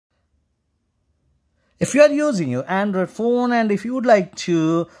If you are using your Android phone and if you would like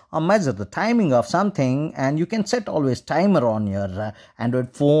to measure the timing of something, and you can set always timer on your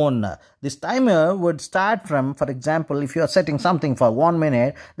Android phone. This timer would start from, for example, if you are setting something for 1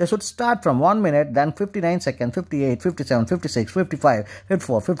 minute, this would start from 1 minute, then 59 seconds, 58, 57, 56, 55,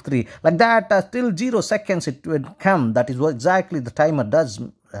 54, 53, like that till 0 seconds it would come. That is what exactly the timer does.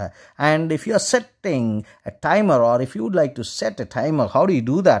 And if you are setting a timer, or if you would like to set a timer, how do you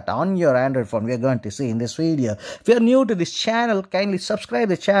do that on your Android phone? We are going to see in this video. If you are new to this channel, kindly subscribe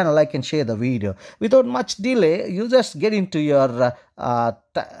the channel, like and share the video. Without much delay, you just get into your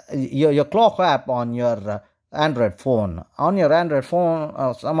clock app on your Android phone. On your Android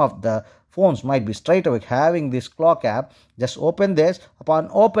phone, some of the phones might be straight away having this clock app. Just open this. Upon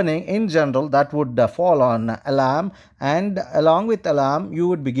opening, in general, that would fall on alarm, and along with alarm you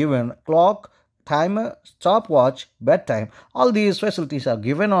would be given clock, timer, stopwatch, bedtime. All these facilities are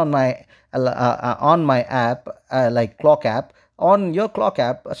given on my app, like clock app. On your clock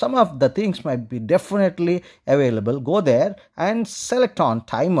app, some of the things might be definitely available. Go there and select on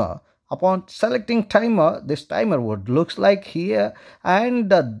timer. Upon selecting timer, this timer would looks like here,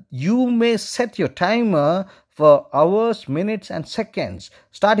 and you may set your timer for hours, minutes and seconds.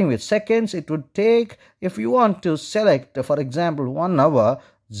 Starting with seconds, it would take, if you want to select, for example, 1 hour,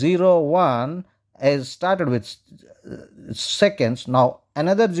 01 is started with seconds. Now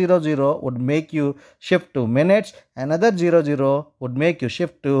another 00 would make you shift to minutes, another 00 would make you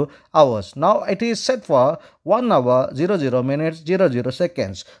shift to hours. Now it is set for 1 hour, 00 minutes, 00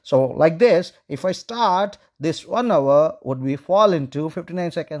 seconds. So like this, if I start, this 1 hour would be fall into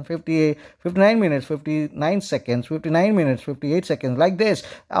 59 seconds, 59 minutes, 59 seconds, 59 minutes, 58 seconds, like this.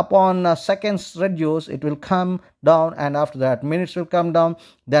 Upon seconds reduce, it will come down, and after that minutes will come down,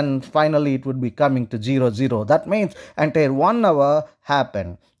 then finally it would be coming to 00. That means entire 1 hour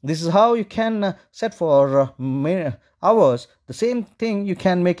happen. This is how you can set for hours. The same thing you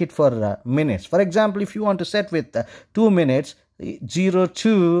can make it for minutes. For example, if you want to set with 2 minutes,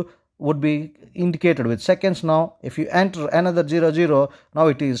 02 would be indicated with seconds. Now if you enter another 00, now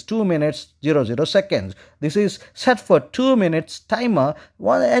it is 2 minutes 00 seconds. This is set for 2 minutes timer.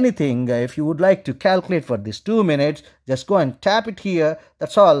 Anything if you would like to calculate for this 2 minutes, just go and tap it here.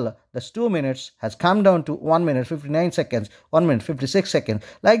 That's all. This 2 minutes has come down to 1 minute 59 seconds, 1 minute 56 seconds.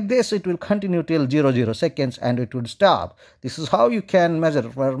 Like this, it will continue till 00 seconds and it would stop. This is how you can measure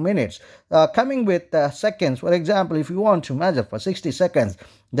for minutes. Coming with seconds, for example, if you want to measure for 60 seconds,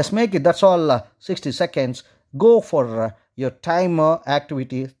 just make it, that's all, 60 seconds. Go for your timer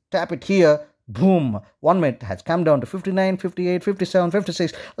activity, tap it here. Boom, 1 minute has come down to 59, 58, 57,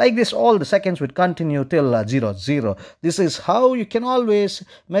 56. Like this, all the seconds would continue till 00. This is how you can always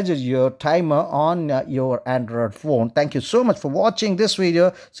measure your timer on your Android phone. Thank you so much for watching this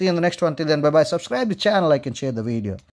video. See you in the next one. Till then, bye bye. Subscribe to the channel, like and share the video.